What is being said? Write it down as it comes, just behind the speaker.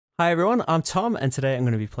Hi everyone, I'm Tom, and today I'm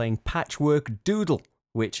going to be playing Patchwork Doodle,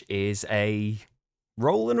 which is a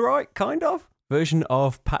roll and write, kind of, version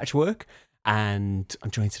of Patchwork. And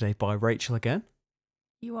I'm joined today by Rachel again.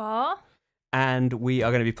 You are? And we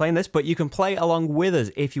are going to be playing this, but you can play along with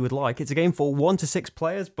us if you would like. It's a game for 1 to 6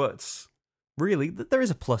 players, but really, there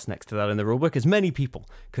is a plus next to that in the rulebook, as many people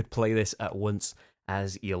could play this at once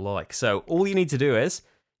as you like. So all you need to do is,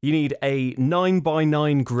 you need a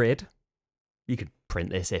 9x9 grid. You could print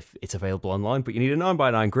this if it's available online, but you need a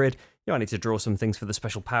 9x9 grid. You might need to draw some things for the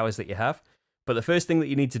special powers that you have. But the first thing that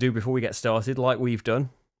you need to do before we get started, like we've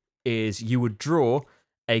done, is you would draw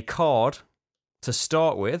a card to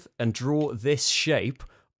start with and draw this shape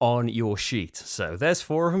on your sheet. So there's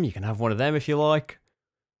 4 of them. You can have one of them if you like.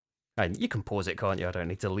 And you can pause it, can't you? I don't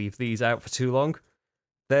need to leave these out for too long.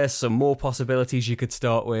 There's some more possibilities you could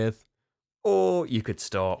start with, or you could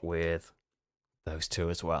start with those 2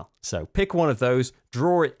 as well. So pick one of those,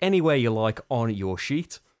 draw it anywhere you like on your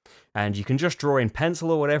sheet, and you can just draw in pencil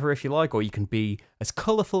or whatever if you like, or you can be as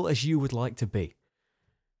colourful as you would like to be.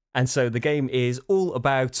 And so the game is all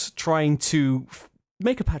about trying to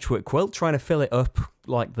make a patchwork quilt, trying to fill it up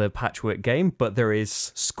like the patchwork game, but there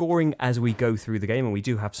is scoring as we go through the game, and we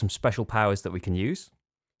do have some special powers that we can use.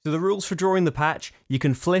 So the rules for drawing the patch: you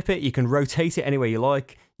can flip it, you can rotate it anywhere you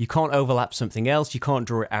like, you can't overlap something else, you can't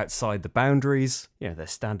draw it outside the boundaries, you know, there's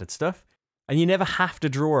standard stuff. And you never have to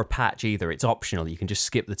draw a patch either, it's optional, you can just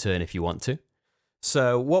skip the turn if you want to.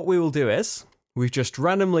 So what we will do is, we've just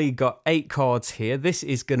randomly got 8 cards here. This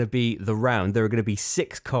is going to be the round. There are going to be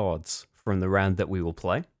 6 cards from the round that we will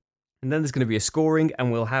play. And then there's going to be a scoring,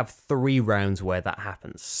 and we'll have 3 rounds where that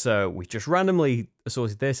happens. So we just randomly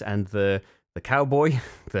assorted this, and the cowboy,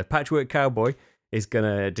 the patchwork cowboy, is going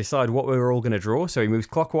to decide what we're all going to draw. So he moves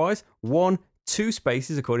clockwise. 1, 2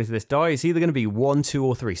 spaces according to this die. It's either going to be 1, 2,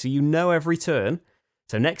 or 3. So you know every turn.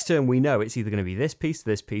 So next turn we know it's either going to be this piece,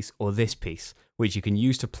 or this piece, which you can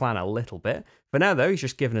use to plan a little bit. For now though, he's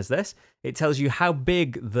just given us this. It tells you how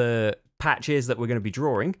big the patch is that we're going to be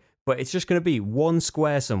drawing, but it's just going to be 1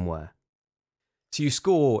 square somewhere. So you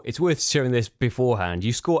score, it's worth showing this beforehand,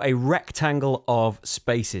 you score a rectangle of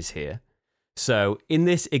spaces here. So in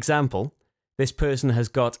this example, this person has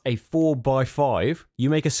got a 4x5.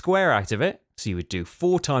 You make a square out of it. So you would do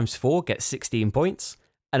 4 times 4, get 16 points,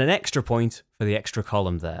 and an extra point for the extra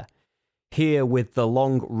column there. Here with the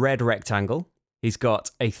long red rectangle, he's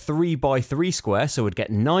got a 3x3 square, so would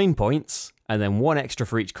get 9 points, and then 1 extra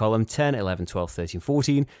for each column, 10, 11, 12, 13,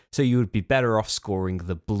 14. So you would be better off scoring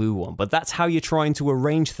the blue one. But that's how you're trying to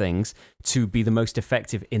arrange things to be the most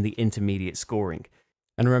effective in the intermediate scoring.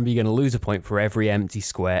 And remember, you're going to lose a point for every empty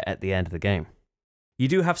square at the end of the game. You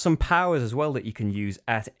do have some powers as well that you can use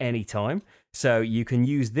at any time. So you can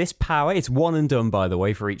use this power. It's one and done, by the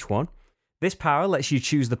way, for each one. This power lets you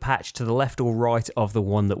choose the patch to the left or right of the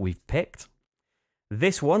one that we've picked.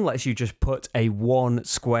 This one lets you just put a 1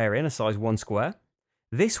 square in, a size 1 square.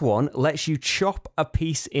 This one lets you chop a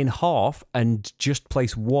piece in half and just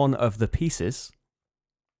place one of the pieces.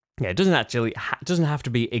 Yeah, it doesn't actually doesn't have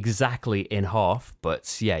to be exactly in half,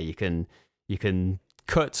 but yeah, you can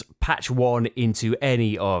cut patch 1 into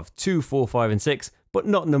any of 2, 4, 5, and 6, but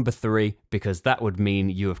not number 3, because that would mean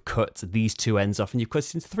you have cut these 2 ends off and you've cut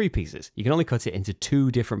it into 3 pieces. You can only cut it into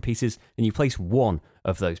 2 different pieces, and you place 1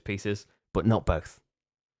 of those pieces, but not both.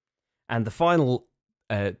 And the final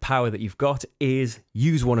power that you've got is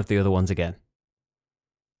use one of the other ones again.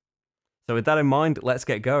 So with that in mind, let's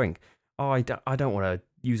get going. Oh, I don't want to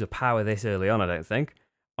use a power this early on, I don't think.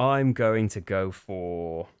 I'm going to go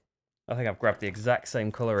for... I think I've grabbed the exact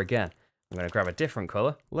same colour again. I'm going to grab a different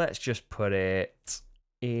colour. Let's just put it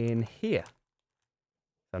in here.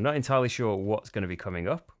 I'm not entirely sure what's going to be coming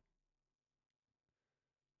up.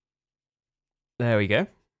 There we go.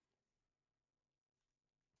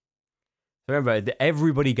 Remember,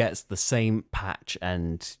 everybody gets the same patch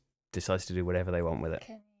and decides to do whatever they want with it.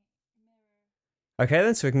 Okay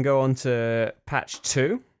then, so we can go on to patch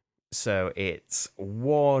 2. So it's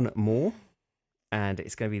 1 more, and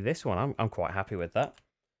it's going to be this one. I'm quite happy with that.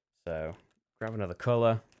 So grab another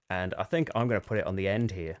colour, and I think I'm going to put it on the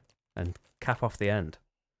end here and cap off the end.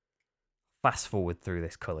 Fast forward through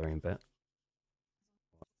this colouring bit.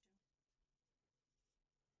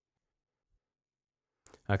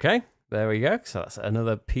 Okay, there we go. So that's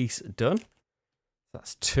another piece done.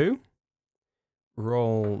 That's 2.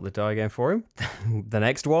 Roll the die again for him. The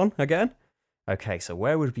next one again. Okay, so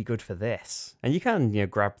where would be good for this? And you can,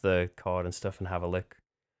 grab the card and stuff and have a look.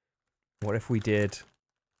 What if we did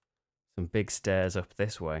some big stairs up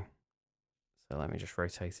this way? So let me just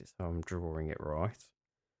rotate it so I'm drawing it right.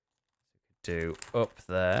 Do up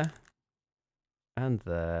there. and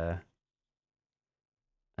there,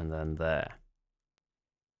 and then there.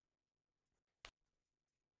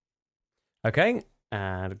 Okay,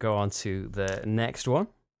 and go on to the next one.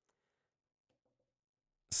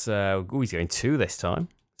 So, he's going 2 this time.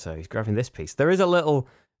 So he's grabbing this piece. There is a little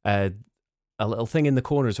thing in the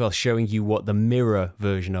corner as well, showing you what the mirror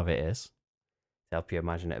version of it is, to help you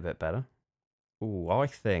imagine it a bit better. Ooh, I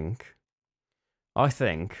think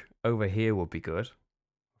over here would be good.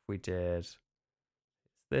 If we did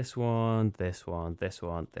this one, this one, this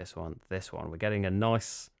one, this one, this one. We're getting a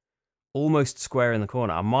nice, almost square in the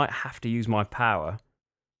corner. I might have to use my power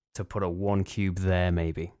to put a 1 cube there,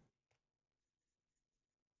 maybe.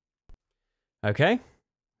 Okay,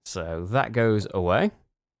 so that goes away.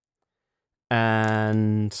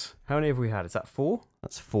 And how many have we had? Is that 4?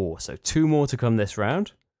 That's 4. So 2 more to come this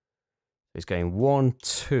round. He's going 1,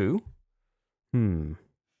 2. No,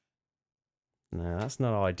 that's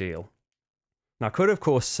not ideal. Now, I could, of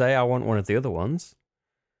course, say I want one of the other ones,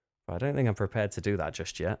 but I don't think I'm prepared to do that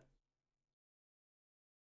just yet.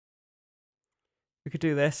 We could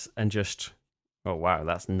do this and just... Oh, wow,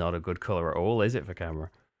 that's not a good color at all, is it, for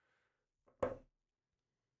camera?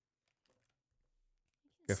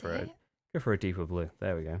 Go for it. Go for a deeper blue.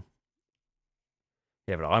 There we go.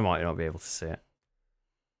 Yeah, but I might not be able to see it.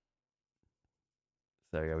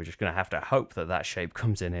 There we go. We're just going to have to hope that that shape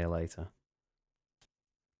comes in here later.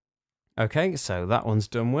 Okay, so that one's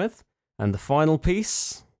done with. And the final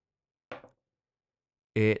piece,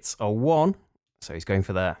 it's a 1. So he's going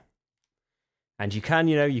for there. And you can,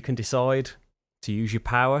 you can decide to use your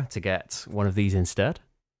power to get one of these instead.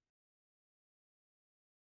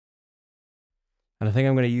 And I think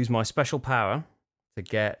I'm going to use my special power to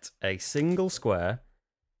get a single square,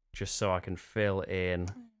 just so I can fill in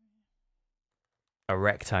a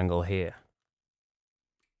rectangle here.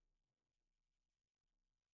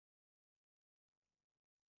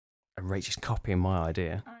 And Rachel's just copying my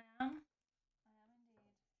idea. I am indeed.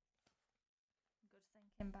 Good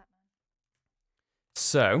thinking, Batman.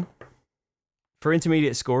 So, for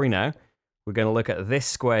intermediate scoring now, we're going to look at this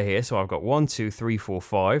square here. So I've got 1, 2, 3, 4,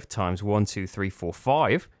 5 times 1, 2, 3, 4,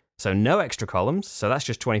 5. So no extra columns. So that's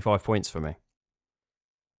just 25 points for me.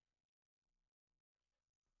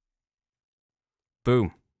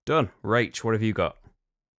 Boom. Done. Rach, what have you got?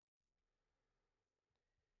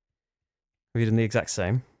 Have you done the exact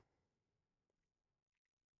same?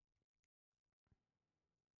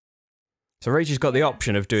 So Rachel's got the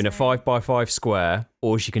option of doing a 5x5 square,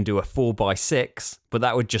 or she can do a 4x6, but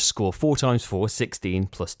that would just score 4 times 4, 16,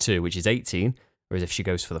 plus 2, which is 18. Whereas if she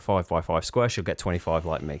goes for the 5x5 square, she'll get 25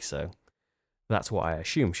 like me. So that's what I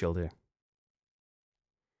assume she'll do.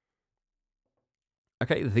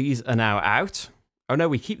 Okay, these are now out. Oh no,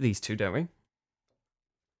 we keep these 2, don't we?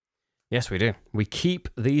 Yes, we do. We keep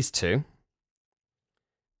these 2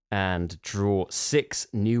 and draw 6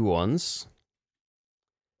 new ones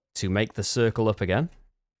to make the circle up again.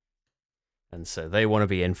 And so they want to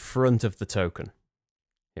be in front of the token.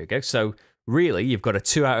 Here we go. So really, you've got a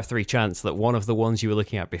 2 out of 3 chance that one of the ones you were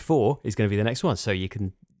looking at before is going to be the next one. So you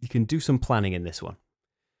can do some planning in this one.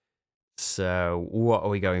 So what are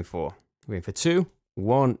we going for? We're going for 2.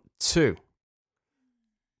 1, 2.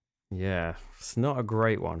 Yeah, it's not a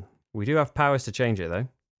great one. We do have powers to change it though.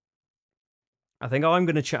 I think I'm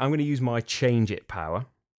going to use my change it power.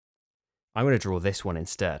 I'm going to draw this one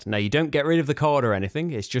instead. Now, you don't get rid of the card or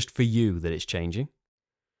anything. It's just for you that it's changing.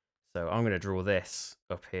 So I'm going to draw this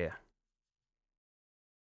up here.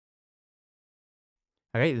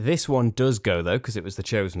 Okay, this one does go, though, because it was the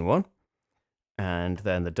chosen one. And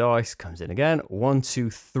then the dice comes in again. 1, 2,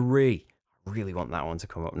 3. I really want that one to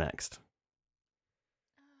come up next.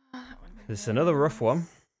 This is another rough one.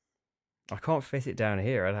 I can't fit it down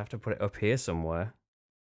here. I'd have to put it up here somewhere.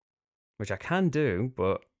 Which I can do,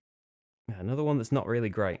 but... another one that's not really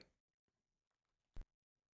great.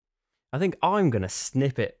 I think I'm going to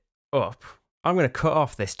snip it up. I'm going to cut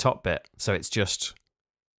off this top bit so it's just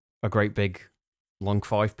a great big long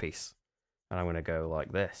 5 piece. And I'm going to go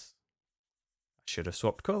like this. I should have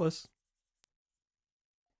swapped colours.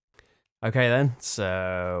 Okay then,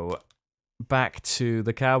 so back to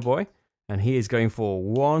the cowboy. And he is going for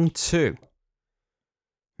 1, 2.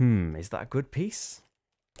 Is that a good piece?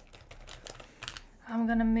 I'm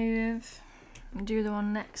going to move and do the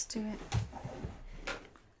one next to it.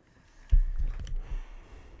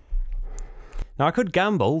 Now, I could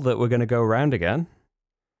gamble that we're going to go around again.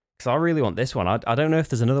 Because I really want this one. I don't know if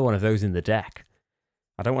there's another one of those in the deck.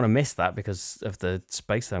 I don't want to miss that because of the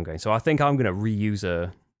space that I'm going. So I think I'm going to reuse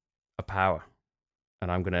a power. And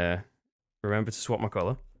I'm going to remember to swap my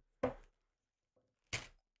colour.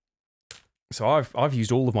 So I've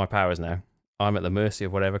used all of my powers now. I'm at the mercy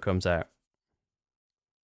of whatever comes out.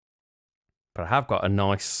 But I have got a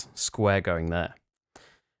nice square going there.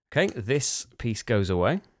 Okay, this piece goes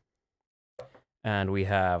away. And we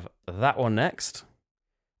have that one next.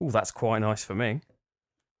 Oh, that's quite nice for me.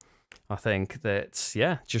 I think that,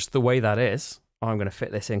 yeah, just the way that is, I'm going to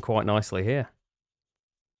fit this in quite nicely here.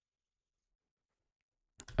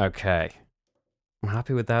 Okay. I'm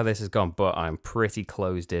happy with how this has gone, but I'm pretty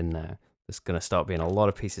closed in now. There's going to start being a lot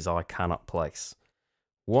of pieces I cannot place.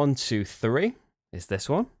 1, 2, 3 is this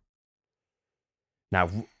one. Now,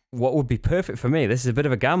 what would be perfect for me, this is a bit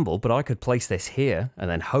of a gamble, but I could place this here and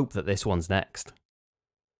then hope that this one's next.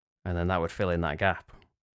 And then that would fill in that gap.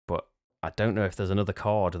 But I don't know if there's another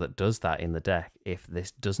card that does that in the deck if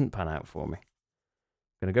this doesn't pan out for me.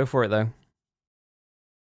 I'm going to go for it, though.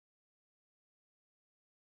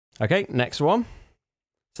 Okay, next one.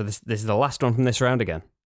 So this is the last one from this round again.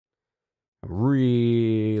 I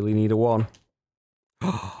really need a 1.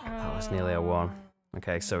 Oh, that was nearly a 1.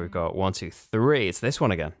 Okay, so we've got 1, 2, 3. It's this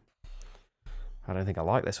one again. I don't think I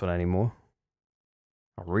like this one anymore.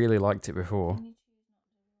 I really liked it before.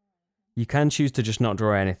 You can choose to just not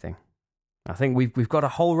draw anything. I think we've got a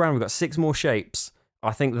whole round. We've got 6 more shapes.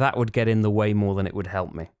 I think that would get in the way more than it would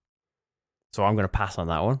help me. So I'm going to pass on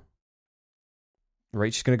that one.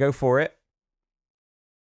 Rachel's going to go for it.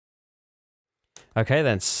 Okay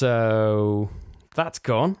then, so that's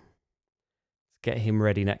gone. Get him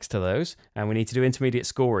ready next to those. And we need to do intermediate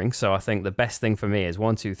scoring. So I think the best thing for me is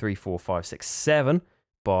 1, 2, 3, 4, 5, 6, 7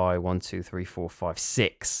 by 1, 2, 3, 4, 5,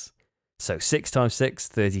 6. So 6 times 6,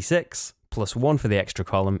 36, plus 1 for the extra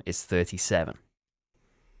column is 37.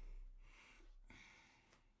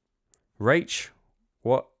 Rach,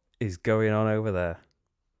 what is going on over there?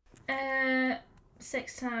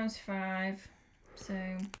 6 times 5. So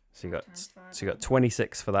you got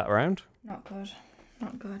 26 for that round. Not good.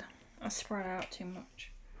 Not good. I spread out too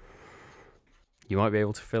much. You might be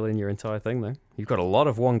able to fill in your entire thing though. You've got a lot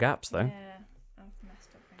of 1 gaps though. Yeah, I've messed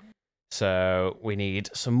up here. So we need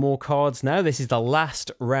some more cards now. This is the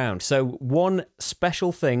last round. So one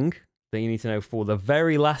special thing that you need to know for the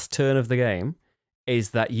very last turn of the game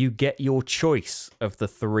is that you get your choice of the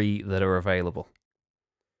 3 that are available.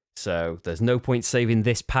 So there's no point saving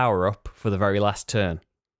this power up for the very last turn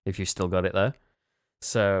if you've still got it there.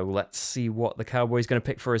 So let's see what the cowboy's going to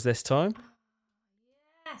pick for us this time.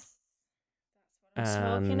 Yes, that's what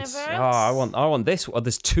I'm talking about. I want this. Oh,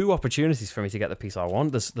 there's 2 opportunities for me to get the piece I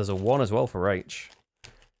want. There's a 1 as well for Rach.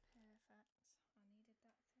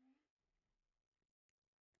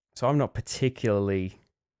 So I'm not particularly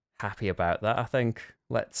happy about that. I think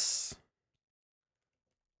let's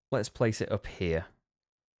place it up here.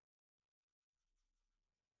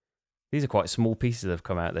 These are quite small pieces that have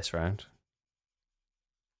come out this round.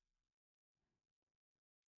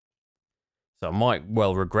 So I might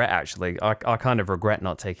well regret, actually. I kind of regret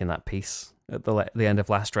not taking that piece at the end of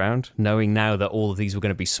last round. Knowing now that all of these were going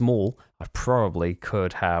to be small, I probably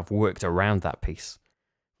could have worked around that piece.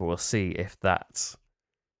 But we'll see if that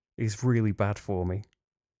is really bad for me.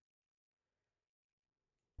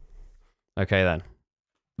 Okay then.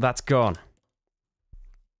 That's gone.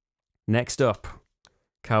 Next up.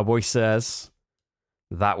 Cowboy says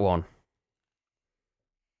that one.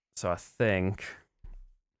 So I think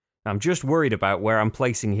I'm just worried about where I'm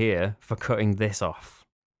placing here for cutting this off.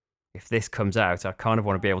 If this comes out, I kind of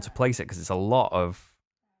want to be able to place it because it's a lot of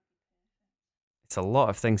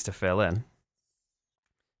things to fill in.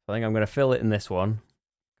 I think I'm going to fill it in this one,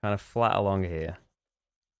 kind of flat along here.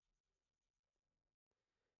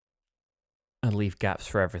 And leave gaps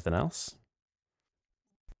for everything else.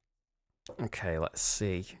 Okay, let's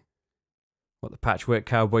see what the Patchwork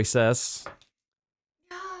Cowboy says.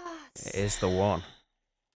 Yes. It is the one.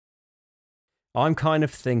 I'm kind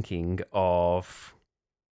of thinking of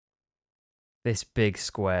this big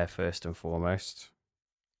square first and foremost.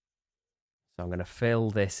 So I'm going to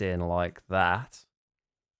fill this in like that.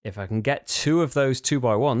 If I can get 2 of those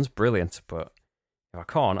 2x1s, brilliant. But if I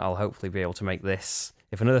can't, I'll hopefully be able to make this.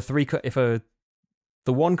 If another 3, the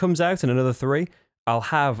 1 comes out and another 3. I'll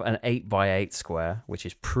have an 8x8 square, which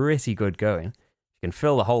is pretty good going. You can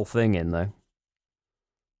fill the whole thing in, though.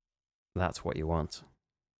 That's what you want.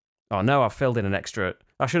 Oh, no, I've filled in an extra.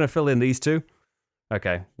 I shouldn't have filled in these 2.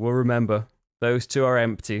 Okay, we'll remember. Those 2 are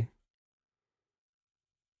empty.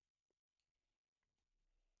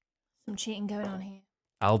 Some cheating going on here.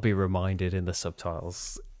 I'll be reminded in the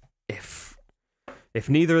subtitles if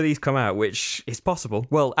neither of these come out, which is possible.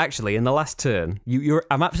 Well, actually, in the last turn,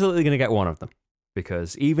 I'm absolutely going to get one of them.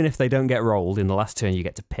 Because even if they don't get rolled, in the last turn you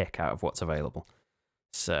get to pick out of what's available.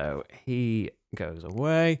 So he goes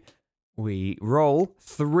away. We roll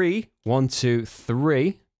 3. 1, 2,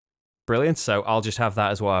 3. Brilliant. So I'll just have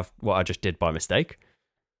that as what I just did by mistake.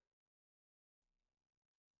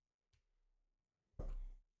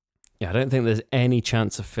 Yeah, I don't think there's any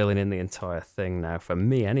chance of filling in the entire thing now, for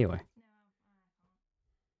me anyway.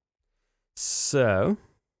 So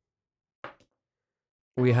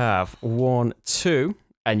we have 1, 2,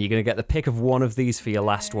 and you're going to get the pick of one of these for your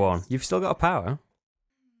last one. You've still got a power.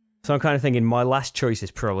 So I'm kind of thinking my last choice is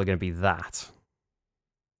probably going to be that.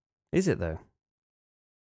 Is it, though?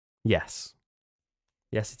 Yes.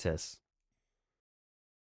 Yes, it is.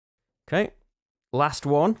 Okay. Last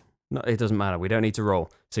one. No, it doesn't matter. We don't need to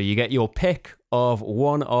roll. So you get your pick of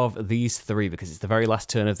one of these 3 because it's the very last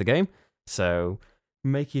turn of the game. So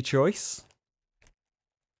make your choice.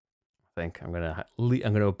 I think I'm gonna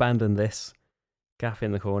abandon this gap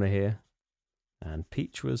in the corner here. And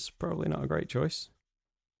peach was probably not a great choice.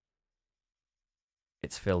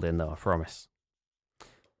 It's filled in though, I promise.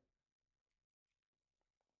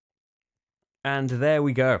 And there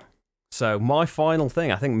we go. So my final thing,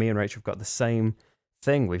 I think me and Rachel have got the same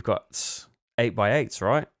thing. We've got 8x8s,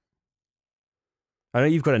 right? I know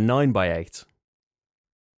you've got a 9x8.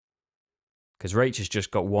 Because Rachel's just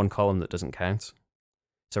got one column that doesn't count.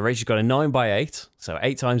 So Rachel's got a 9x8. So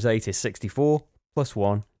 8 times 8 is 64 plus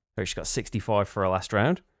 1. Rachel's got 65 for her last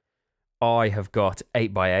round. I have got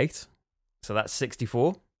 8x8. So that's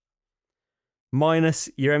 64. Minus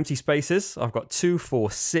your empty spaces. I've got 2, 4,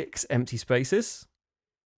 6 empty spaces.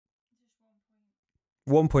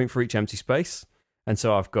 1 point for each empty space. And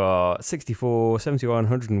so I've got 64, 71,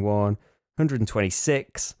 101,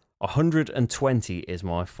 126. 120 is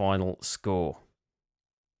my final score.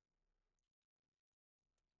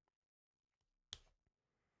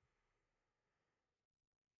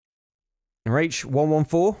 Rach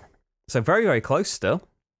 114. So very, very close still.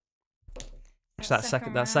 That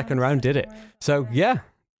second round did it. So yeah,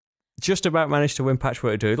 just about managed to win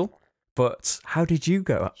Patchwork Doodle. But how did you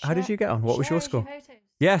go? How did you get on? What was your score?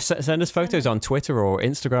 Yeah, send us photos on Twitter or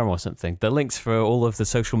Instagram or something. The links for all of the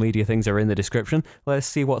social media things are in the description. Let us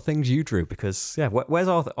see what things you drew because yeah, where's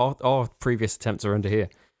our previous attempts are under here.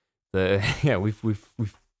 Yeah, we've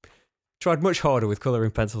tried much harder with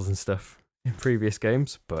colouring pencils and stuff in previous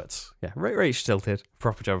games, but yeah, Rach still did a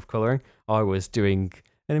proper job of colouring. I was doing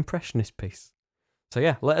an impressionist piece. So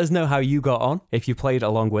yeah, let us know how you got on, if you played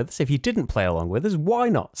along with us. If you didn't play along with us, why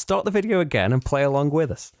not? Start the video again and play along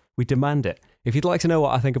with us. We demand it. If you'd like to know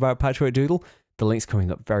what I think about Patchwork Doodle, the link's coming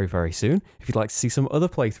up very, very soon. If you'd like to see some other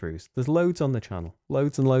playthroughs, there's loads on the channel.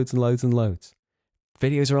 Loads and loads and loads and loads.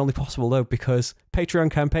 Videos are only possible though because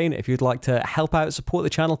Patreon campaign, if you'd like to help out, support the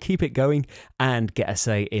channel, keep it going, and get a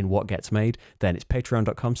say in what gets made, then it's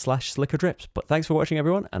patreon.com/slickerdrips. But thanks for watching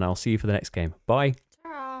everyone, and I'll see you for the next game. Bye.